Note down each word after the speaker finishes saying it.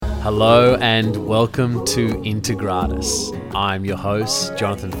Hello and welcome to Integratus. I'm your host,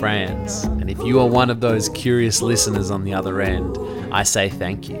 Jonathan Franz, and if you are one of those curious listeners on the other end, I say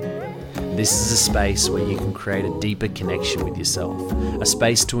thank you. This is a space where you can create a deeper connection with yourself, a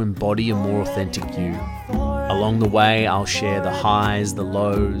space to embody a more authentic you. Along the way, I'll share the highs, the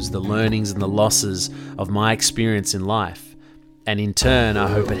lows, the learnings and the losses of my experience in life. And in turn, I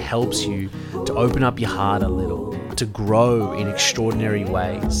hope it helps you to open up your heart a little, to grow in extraordinary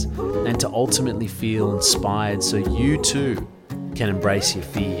ways, and to ultimately feel inspired so you too can embrace your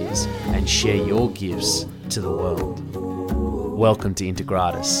fears and share your gifts to the world. Welcome to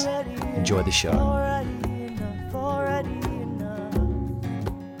Integratus. Enjoy the show.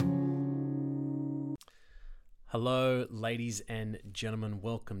 Hello, ladies and gentlemen.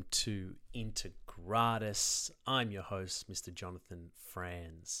 Welcome to Integratus. I'm your host, Mr. Jonathan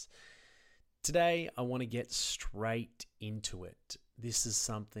Franz. Today, I want to get straight into it. This is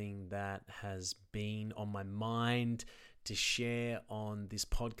something that has been on my mind to share on this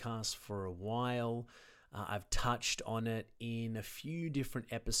podcast for a while. I've touched on it in a few different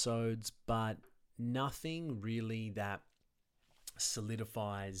episodes, but nothing really that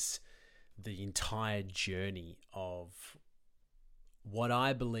solidifies the entire journey of what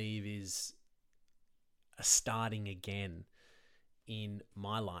I believe is a starting again in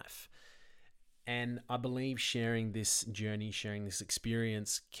my life. And I believe sharing this journey, sharing this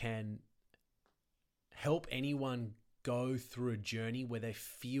experience can help anyone go through a journey where they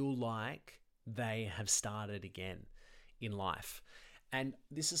feel like they have started again in life. And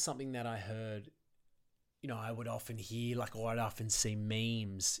this is something that I heard, I would often hear, or I'd often see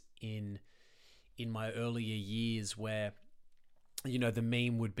memes in my earlier years where, the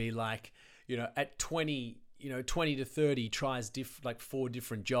meme would be like, at 20 to 30 tries 4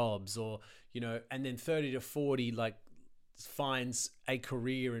 different jobs, or, and then 30 to 40, finds a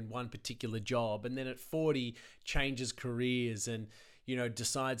career in one particular job. And then at 40 changes careers and,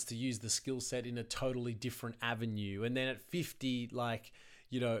 decides to use the skill set in a totally different avenue. And then at 50,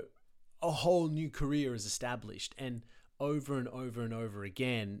 a whole new career is established. And over and over and over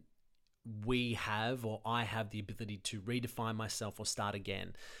again, I have the ability to redefine myself or start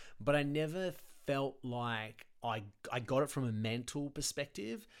again. But I never felt like I got it from a mental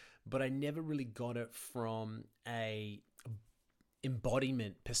perspective, but I never really got it from a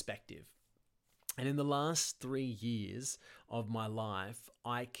embodiment perspective. And in the last 3 years of my life,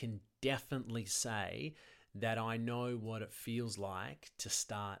 I can definitely say that I know what it feels like to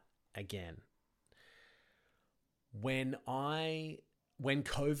start again. When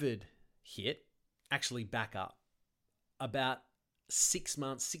COVID hit, actually back up, about 6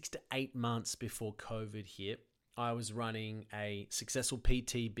 to 8 months before COVID hit, I was running a successful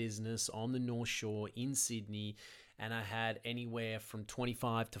PT business on the North Shore in Sydney, and I had anywhere from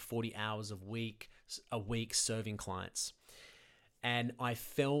 25 to 40 hours a week serving clients. And I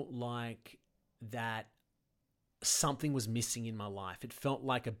felt like that something was missing in my life. It felt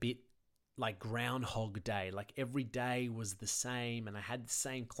like a bit like Groundhog Day, like every day was the same, and I had the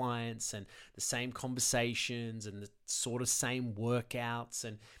same clients and the same conversations and the sort of same workouts,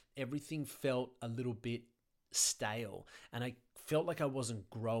 and everything felt a little bit stale. And I felt like I wasn't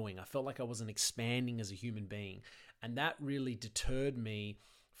growing. I felt like I wasn't expanding as a human being. And that really deterred me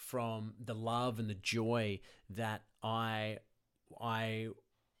from the love and the joy that I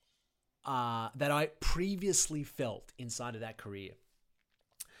previously felt inside of that career.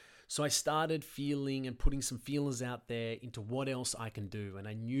 So I started feeling and putting some feelers out there into what else I can do. And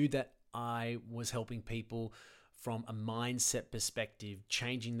I knew that I was helping people from a mindset perspective,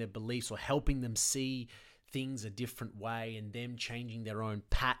 changing their beliefs or helping them see things a different way, and them changing their own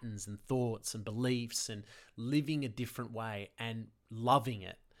patterns and thoughts and beliefs and living a different way and loving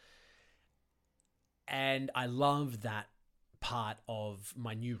it. And I love that part of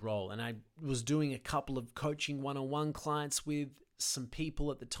my new role. And I was doing a couple of coaching one-on-one clients with some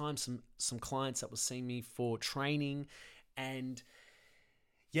people at the time, some clients that were seeing me for training, and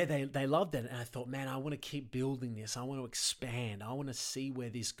yeah, they loved it. And I thought, man, I want to keep building this. I want to expand. I want to see where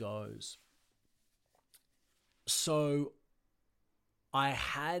this goes. So I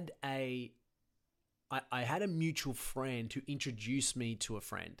had a mutual friend who introduced me to a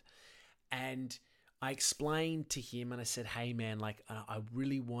friend, and I explained to him and I said, hey man, I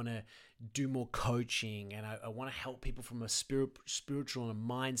really want to do more coaching, and I want to help people from a spiritual and a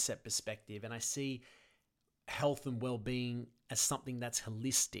mindset perspective. And I see health and well-being as something that's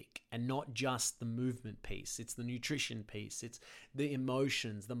holistic and not just the movement piece. It's the nutrition piece. It's the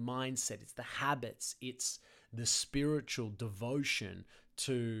emotions, the mindset, it's the habits, it's the spiritual devotion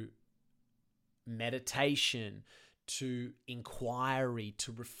to meditation, to inquiry,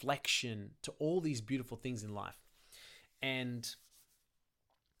 to reflection, to all these beautiful things in life. And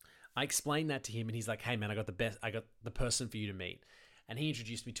I explained that to him, and he's like, "Hey man, I got the person for you to meet." And he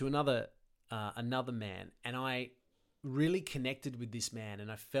introduced me to another man, and I really connected with this man,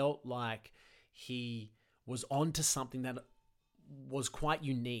 and I felt like he was onto something that was quite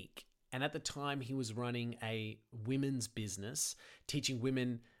unique. And at the time, he was running a women's business, teaching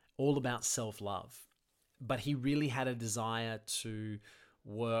women all about self-love. But he really had a desire to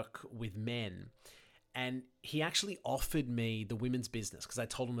work with men. And he actually offered me the women's business because I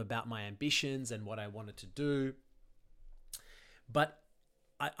told him about my ambitions and what I wanted to do. But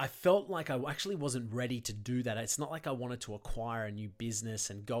I felt like I actually wasn't ready to do that. It's not like I wanted to acquire a new business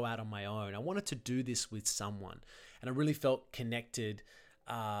and go out on my own. I wanted to do this with someone. And I really felt connected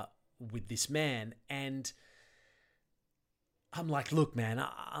with this man. And I'm like, "Look, man,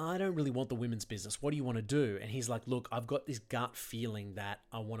 I don't really want the women's business. What do you want to do?" And he's like, "Look, I've got this gut feeling that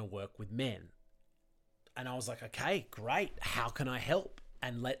I want to work with men." And I was like, "Okay, great. How can I help?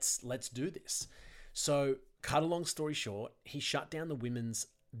 And let's do this." So, cut a long story short, he shut down the women's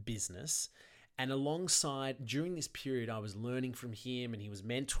business. And alongside, during this period, I was learning from him, and he was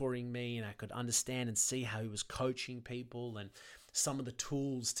mentoring me, and I could understand and see how he was coaching people and some of the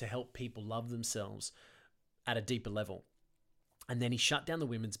tools to help people love themselves at a deeper level. And then he shut down the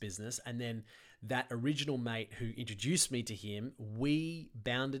women's business. And then that original mate who introduced me to him, we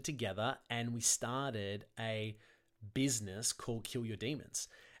bounded together and we started a business called Kill Your Demons.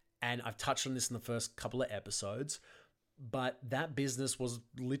 And I've touched on this in the first couple of episodes, but that business was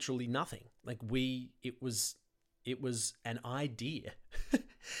literally nothing. Like it was an idea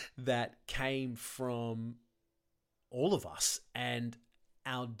that came from all of us and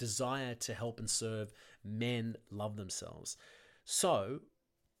our desire to help and serve men love themselves. So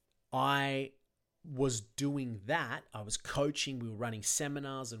I was doing that. I was coaching, we were running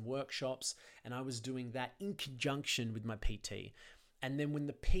seminars and workshops, and I was doing that in conjunction with my PT. And then when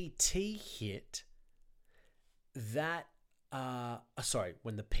the PT hit, when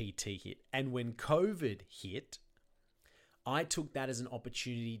the PT hit, and when COVID hit, I took that as an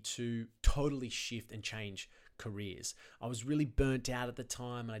opportunity to totally shift and change careers. I was really burnt out at the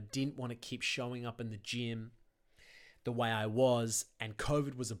time, and I didn't want to keep showing up in the gym the way I was, and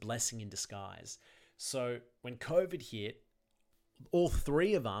COVID was a blessing in disguise. So when COVID hit, all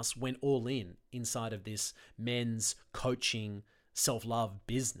three of us went all in inside of this men's coaching self-love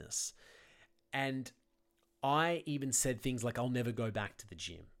business. And I even said things like, "I'll never go back to the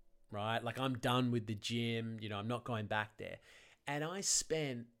gym," right? Like, I'm done with the gym, I'm not going back there. And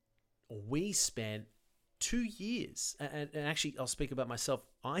we spent 2 years, and actually I'll speak about myself.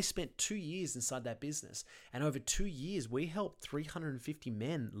 I spent 2 years inside that business, and over 2 years, we helped 350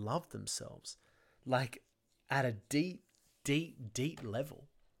 men love themselves, like at a deep, deep, deep level.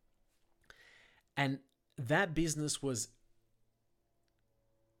 And that business was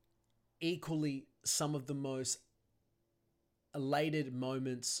equally some of the most elated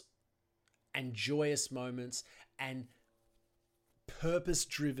moments and joyous moments and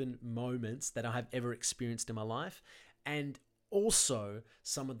purpose-driven moments that I have ever experienced in my life, and also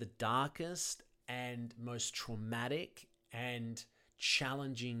some of the darkest and most traumatic and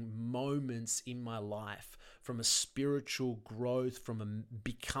challenging moments in my life, from a spiritual growth, from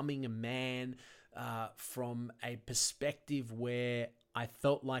becoming a man, from a perspective where I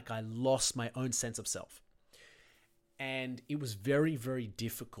felt like I lost my own sense of self. And it was very, very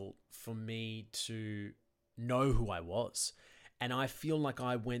difficult for me to know who I was. And I feel like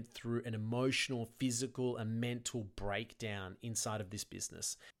I went through an emotional, physical, and mental breakdown inside of this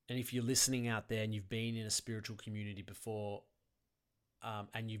business. And if you're listening out there and you've been in a spiritual community before,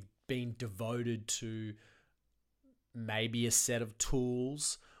 and you've been devoted to maybe a set of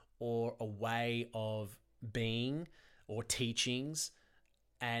tools or a way of being or teachings,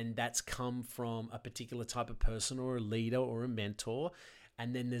 and that's come from a particular type of person or a leader or a mentor,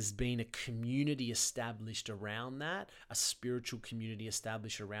 and then there's been a community established around that, a spiritual community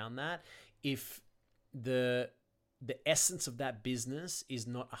established around that. If the essence of that business is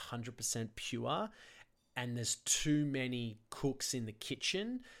not 100% pure, and there's too many cooks in the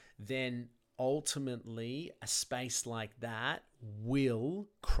kitchen, then ultimately a space like that will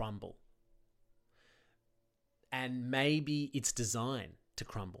crumble. And maybe it's designed to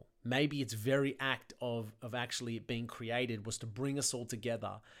crumble. Maybe its very act of actually it being created was to bring us all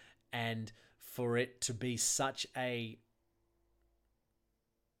together, and for it to be such a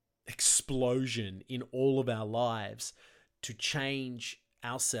explosion in all of our lives to change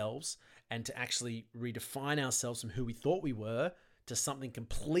ourselves and to actually redefine ourselves from who we thought we were to something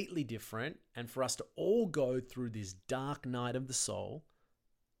completely different, and for us to all go through this dark night of the soul,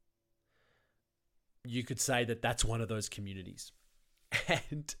 you could say that that's one of those communities.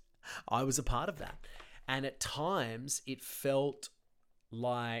 And I was a part of that. And at times it felt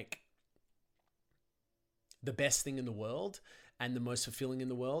like the best thing in the world and the most fulfilling in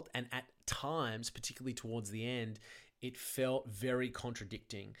the world. And at times, particularly towards the end, it felt very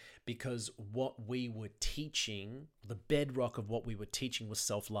contradicting, because what we were teaching, the bedrock of what we were teaching, was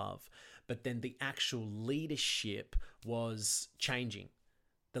self-love. But then the actual leadership was changing.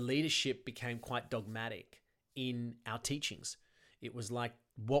 The leadership became quite dogmatic in our teachings. It was like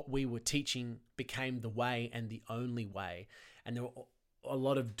what we were teaching became the way and the only way. And there were a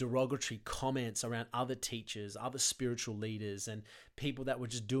lot of derogatory comments around other teachers, other spiritual leaders, and people that were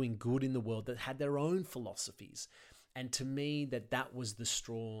just doing good in the world that had their own philosophies. And to me, that was the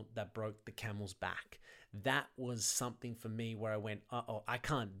straw that broke the camel's back. That was something for me where I went, I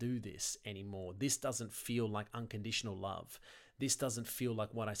can't do this anymore. This doesn't feel like unconditional love. This doesn't feel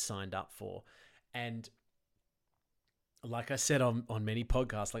like what I signed up for. And like I said on many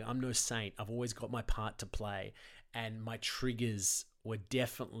podcasts, like, I'm no saint. I've always got my part to play, and my triggers were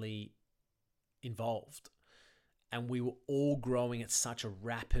definitely involved. And we were all growing at such a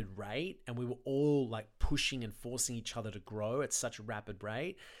rapid rate, and we were all like pushing and forcing each other to grow at such a rapid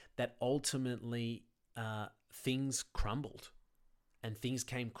rate that ultimately things crumbled and things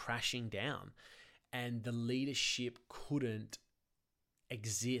came crashing down, and the leadership couldn't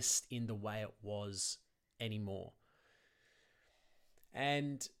exist in the way it was anymore.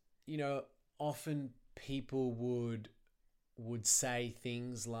 And, often people would say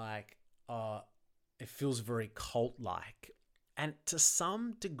things like, it feels very cult-like. And to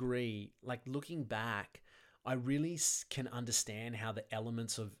some degree, like, looking back, I really can understand how the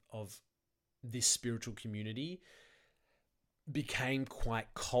elements of this spiritual community became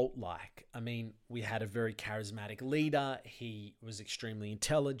quite cult-like. I mean, we had a very charismatic leader. He was extremely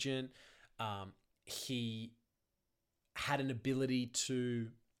intelligent. He had an ability to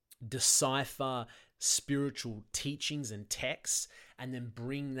decipher spiritual teachings and texts and then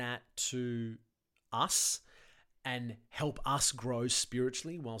bring that to us and help us grow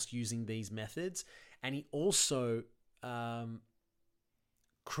spiritually whilst using these methods. And he also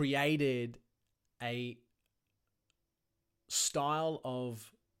created a style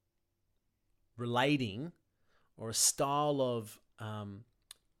of relating, or a style of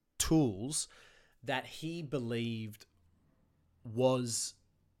tools that he believed was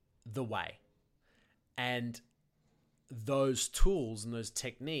the way. And those tools and those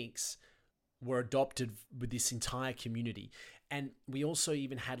techniques were adopted with this entire community. And we also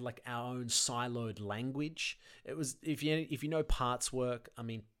even had like our own siloed language. It was, if you know parts work, I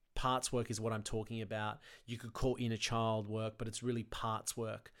mean, parts work is what I'm talking about. You could call inner child work, but it's really parts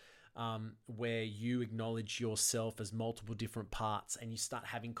work, where you acknowledge yourself as multiple different parts, and you start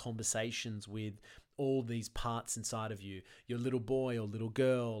having conversations with all these parts inside of you, your little boy or little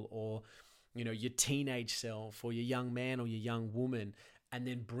girl, or your teenage self, or your young man or your young woman, and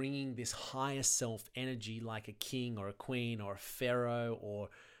then bringing this higher self energy like a king or a queen or a pharaoh or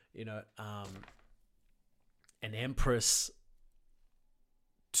an empress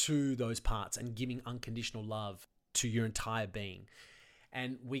to those parts, and giving unconditional love to your entire being.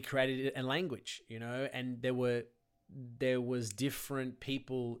 And we created a language, and there was different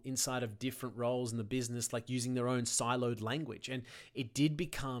people inside of different roles in the business, like using their own siloed language. And it did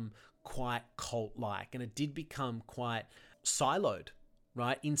become quite cult-like, and it did become quite siloed,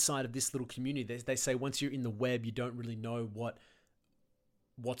 right? Inside of this little community. They say once you're in the web, you don't really know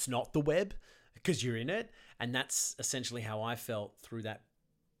what's not the web, because you're in it. And that's essentially how I felt through that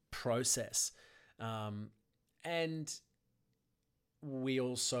process. And we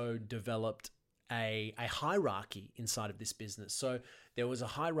also developed a hierarchy inside of this business. So there was a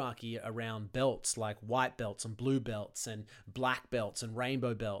hierarchy around belts, like white belts and blue belts and black belts and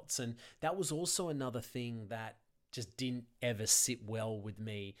rainbow belts. And that was also another thing that just didn't ever sit well with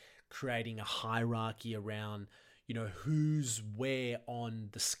me, creating a hierarchy around, who's where on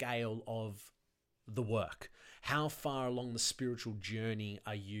the scale of the work. How far along the spiritual journey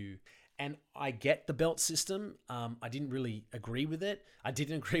are you? And I get the belt system. I didn't really agree with it.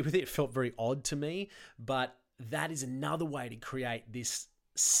 It felt very odd to me. But that is another way to create this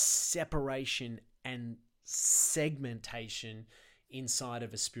separation and segmentation inside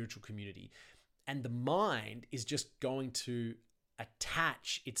of a spiritual community. And the mind is just going to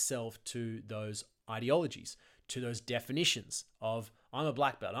attach itself to those ideologies, to those definitions of, I'm a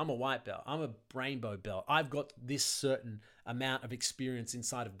black belt, I'm a white belt, I'm a rainbow belt, I've got this certain amount of experience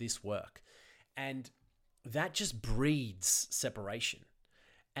inside of this work. And that just breeds separation.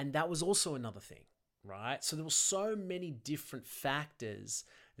 And that was also another thing, right? So there were so many different factors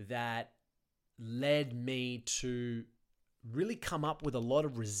that led me to really come up with a lot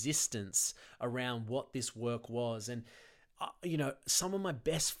of resistance around what this work was. And, some of my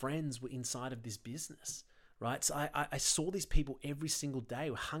best friends were inside of this business, right? So I saw these people every single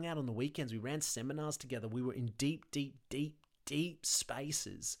day. We hung out on the weekends. We ran seminars together. We were in deep, deep, deep, deep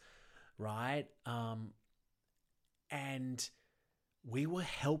spaces, right? And we were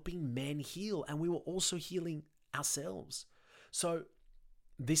helping men heal, and we were also healing ourselves. So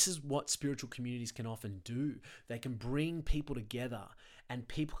this is what spiritual communities can often do. They can bring people together, and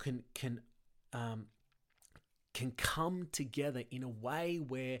people can come together in a way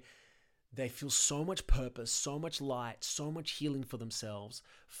where they feel so much purpose, so much light, so much healing for themselves,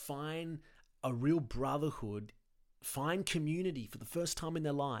 find a real brotherhood, find community for the first time in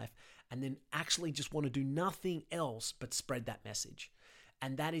their life, and then actually just want to do nothing else but spread that message.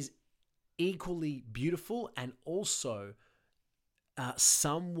 And that is equally beautiful and also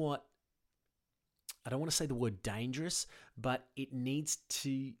somewhat, I don't want to say the word dangerous, but it needs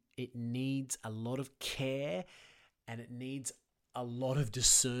a lot of care, and it needs a lot of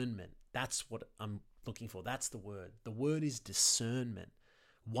discernment. That's what I'm looking for. That's the word. The word is discernment.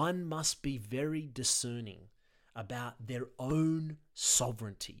 One must be very discerning about their own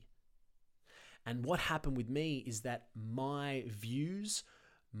sovereignty. And what happened with me is that my views,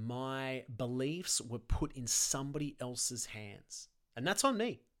 my beliefs were put in somebody else's hands. And that's on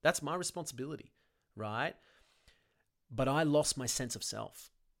me. That's my responsibility, right? But I lost my sense of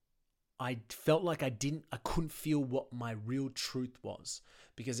self. I felt like I couldn't feel what my real truth was,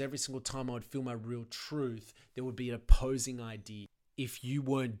 because every single time I would feel my real truth, there would be an opposing idea. If you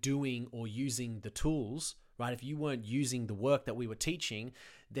weren't doing or using the tools, right? If you weren't using the work that we were teaching,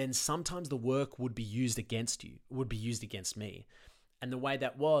 then sometimes the work would be used against you, would be used against me. And the way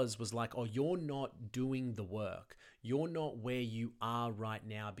that was like, oh, you're not doing the work. You're not where you are right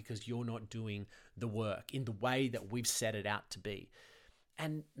now because you're not doing the work in the way that we've set it out to be.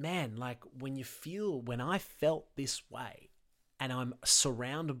 And man, like when I felt this way, and I'm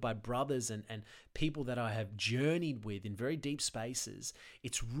surrounded by brothers and people that I have journeyed with in very deep spaces,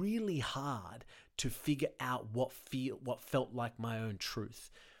 it's really hard to figure out what felt like my own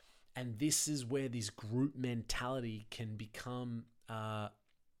truth. And this is where this group mentality can become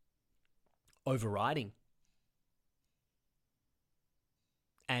overriding.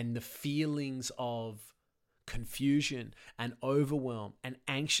 And the feelings of confusion and overwhelm and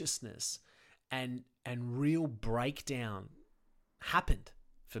anxiousness and real breakdown happened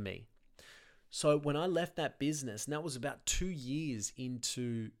for me. So when I left that business, and that was about 2 years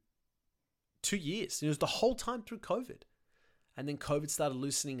into 2 years, it was the whole time through COVID. And then COVID started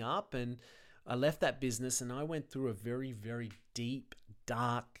loosening up, and I left that business, and I went through a very, very deep,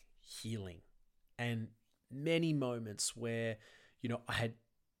 dark healing, and many moments where,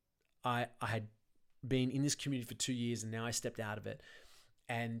 I had been in this community for 2 years, and now I stepped out of it.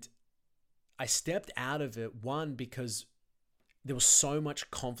 And I stepped out of it, one, because there was so much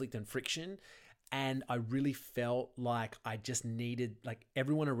conflict and friction, and I really felt like I just needed, like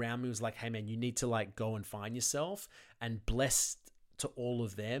everyone around me was like, hey man, you need to like go and find yourself. And blessed to all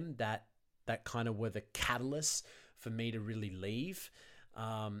of them that kind of were the catalyst for me to really leave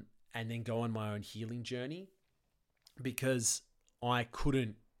and then go on my own healing journey, because I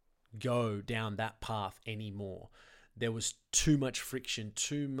couldn't go down that path anymore. There was too much friction,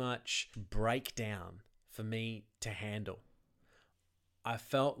 too much breakdown for me to handle. I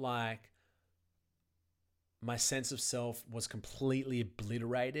felt like my sense of self was completely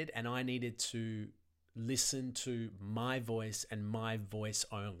obliterated, and I needed to listen to my voice and my voice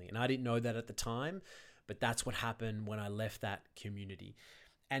only. And I didn't know that at the time, but that's what happened when I left that community.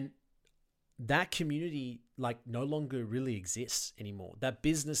 And that community like no longer really exists anymore. That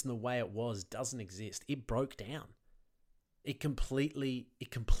business and the way it was doesn't exist. It broke down. It completely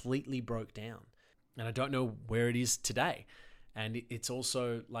broke down. And I don't know where it is today. And it's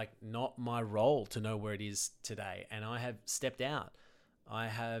also like not my role to know where it is today. And I have stepped out.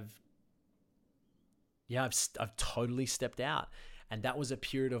 I've totally stepped out. And that was a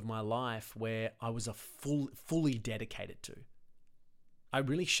period of my life where I was fully dedicated to. I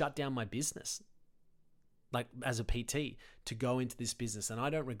really shut down my business, like as a PT, to go into this business. And I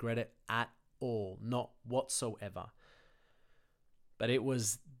don't regret it at all, not whatsoever. But it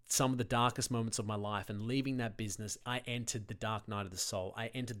was some of the darkest moments of my life. And leaving that business, I entered the dark night of the soul. I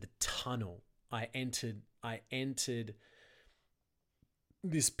entered the tunnel. I entered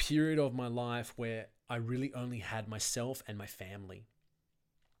this period of my life where I really only had myself and my family.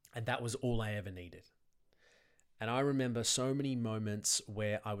 And that was all I ever needed. And I remember so many moments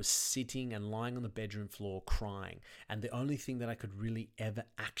where I was sitting and lying on the bedroom floor crying. And the only thing that I could really ever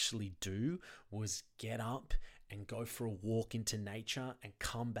actually do was get up and go for a walk into nature and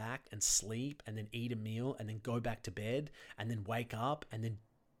come back and sleep and then eat a meal and then go back to bed and then wake up and then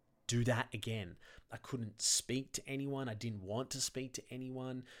do that again. I couldn't speak to anyone. I didn't want to speak to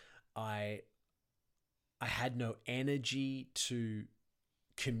anyone. I had no energy to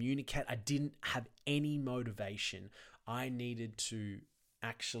communicate. I didn't have any motivation. I needed to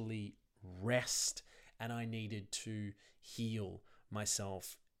actually rest and I needed to heal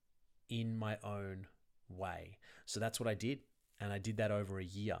myself in my own way. So that's what I did. And I did that over a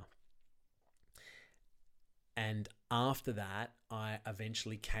year. And after that, I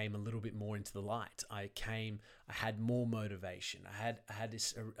eventually came a little bit more into the light. I had more motivation. I had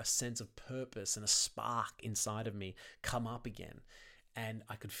a sense of purpose and a spark inside of me come up again. And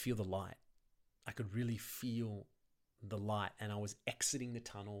I could feel the light. I could really feel the light. And I was exiting the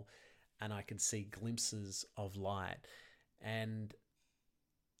tunnel and I could see glimpses of light. And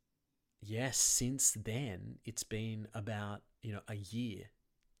yes, since then, it's been about, a year,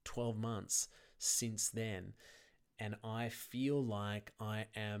 12 months since then. And I feel like I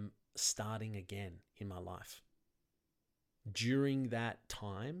am starting again in my life. During that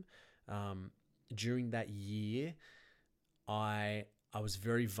time, during that year, I was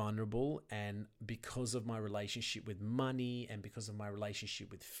very vulnerable, and because of my relationship with money and because of my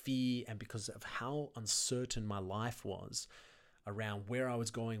relationship with fear and because of how uncertain my life was around where I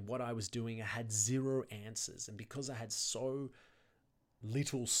was going, what I was doing, I had zero answers. And because I had so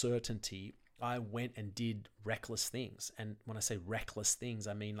little certainty, I went and did reckless things. And when I say reckless things,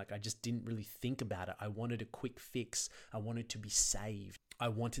 I mean like I just didn't really think about it. I wanted a quick fix. I wanted to be saved. I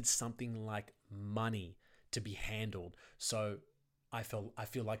wanted something like money to be handled. So I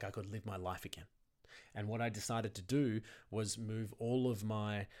feel like I could live my life again. And what I decided to do was move all of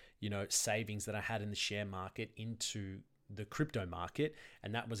my, savings that I had in the share market into the crypto market.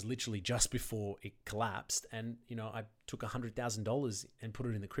 And that was literally just before it collapsed. And, I took $100,000 and put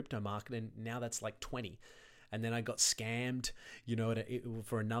it in the crypto market. And now that's like 20. And then I got scammed,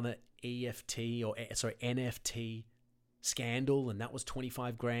 for another NFT scandal. And that was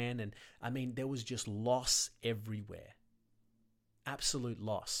 25 grand. And I mean, there was just loss everywhere. Absolute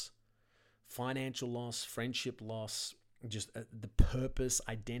loss. Financial loss, friendship loss, just the purpose,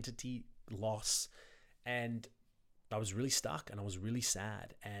 identity loss. And I was really stuck and I was really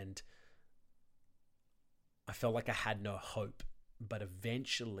sad and I felt like I had no hope. But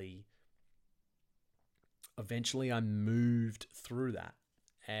eventually I moved through that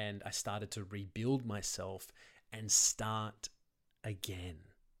and I started to rebuild myself and start again.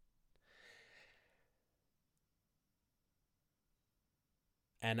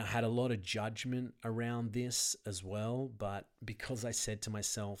 And I had a lot of judgment around this as well. But because I said to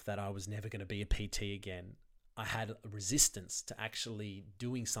myself that I was never going to be a PT again, I had a resistance to actually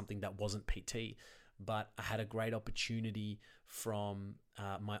doing something that wasn't PT. But I had a great opportunity from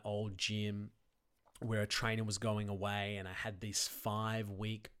my old gym where a trainer was going away, and I had this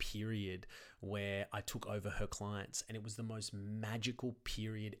 5-week period where I took over her clients, and it was the most magical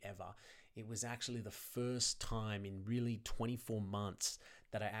period ever. It was actually the first time in really 24 months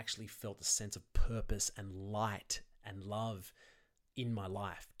that I actually felt a sense of purpose and light and love in my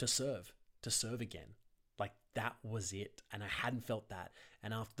life to serve again. Like that was it. And I hadn't felt that.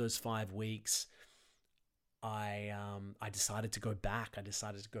 And after those 5 weeks, I decided to go back. I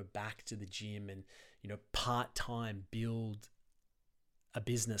decided to go back to the gym and, part-time build a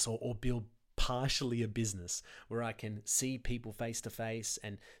business or build partially a business where I can see people face to face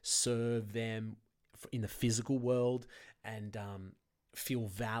and serve them in the physical world and feel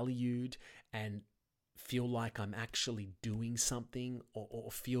valued and feel like I'm actually doing something or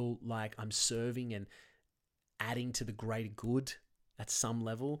feel like I'm serving and adding to the greater good at some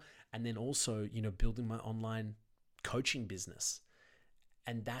level. And then also, building my online coaching business.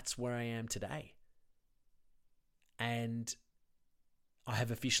 And that's where I am today. And I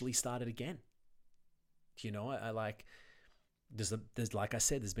have officially started again. I like, there's like I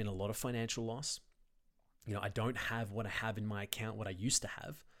said, there's been a lot of financial loss. I don't have what I have in my account, what I used to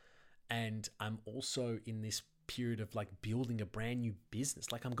have. And I'm also in this period of like building a brand new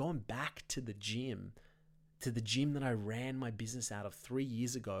business. Like I'm going back to the gym that I ran my business out of 3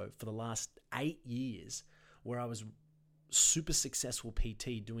 years ago for the last 8 years, where I was super successful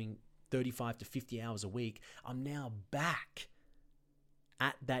PT doing 35 to 50 hours a week. I'm now back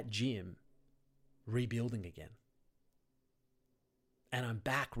at that gym rebuilding again. And I'm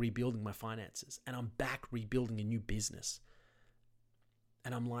back rebuilding my finances. And I'm back rebuilding a new business.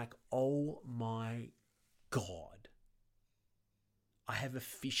 And I'm like, oh my God, I have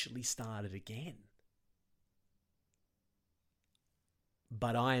officially started again.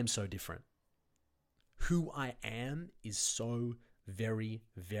 But I am so different. Who I am is so very,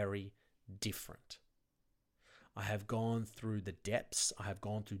 very different. I have gone through the depths. I have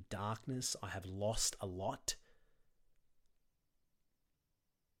gone through darkness. I have lost a lot.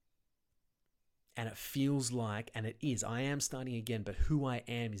 And it feels like, and it is, I am starting again, but who I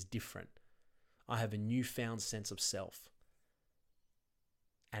am is different. I have a newfound sense of self.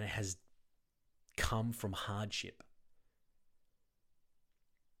 And it has come from hardship.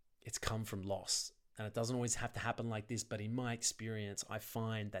 It's come from loss. And it doesn't always have to happen like this, but in my experience, I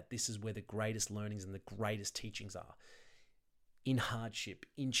find that this is where the greatest learnings and the greatest teachings are. In hardship,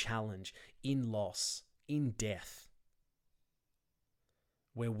 in challenge, in loss, in death.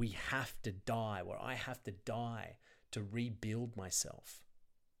 Where we have to die, where I have to die to rebuild myself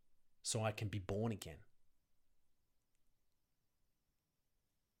so I can be born again.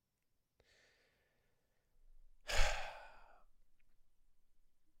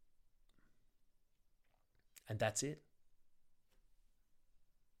 And that's it.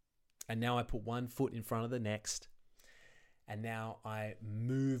 And now I put one foot in front of the next. And now I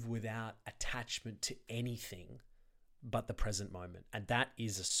move without attachment to anything but the present moment. And that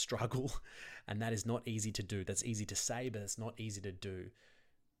is a struggle. And that is not easy to do. That's easy to say, but it's not easy to do.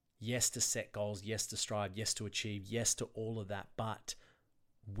 Yes, to set goals. Yes, to strive. Yes, to achieve. Yes, to all of that. But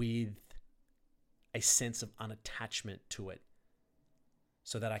with a sense of unattachment to it.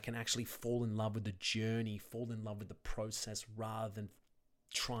 So that I can actually fall in love with the journey, fall in love with the process rather than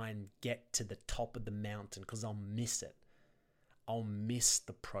try and get to the top of the mountain, because I'll miss it. I'll miss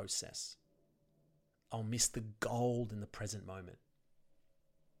the process. I'll miss the gold in the present moment.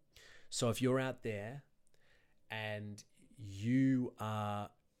 So if you're out there and you are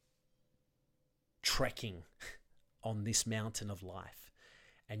trekking on this mountain of life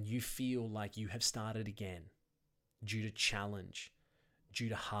and you feel like you have started again due to challenge, due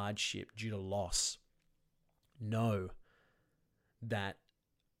to hardship, due to loss, know that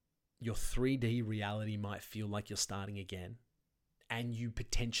your 3D reality might feel like you're starting again, and you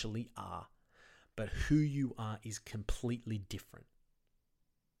potentially are, but who you are is completely different.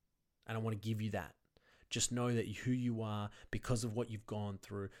 And I want to give you that. Just know that who you are, because of what you've gone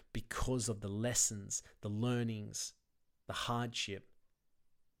through, because of the lessons, the learnings, the hardship,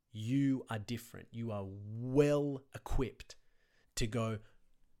 you are different. You are well equipped to go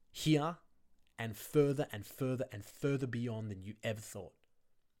here and further and further and further beyond than you ever thought.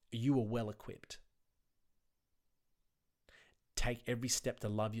 You are well equipped. Take every step to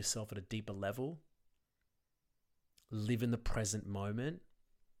love yourself at a deeper level. Live in the present moment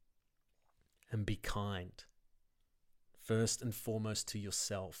and be kind. First and foremost to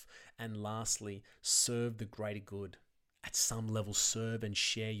yourself. And lastly, serve the greater good. At some level, serve and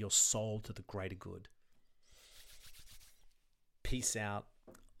share your soul to the greater good. Peace out.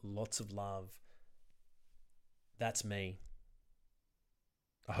 Lots of love. That's me.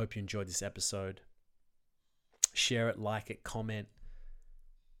 I hope you enjoyed this episode. Share it, like it, comment.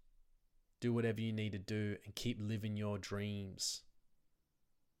 Do whatever you need to do and keep living your dreams.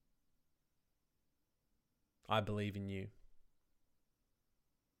 I believe in you.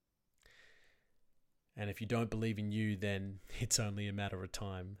 And if you don't believe in you, then it's only a matter of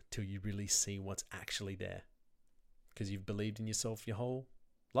time till you really see what's actually there. Because you've believed in yourself your whole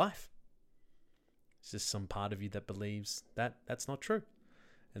life. It's just some part of you that believes that that's not true.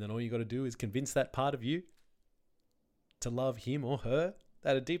 And then all you got to do is convince that part of you to love him or her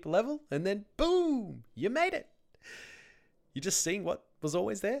at a deeper level. And then boom, you made it. You're just seeing what was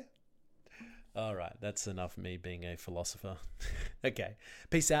always there. All right, that's enough of me being a philosopher. Okay,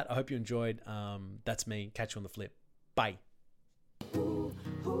 peace out. I hope you enjoyed. That's me. Catch you on the flip. Bye.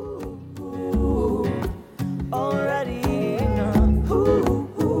 All right.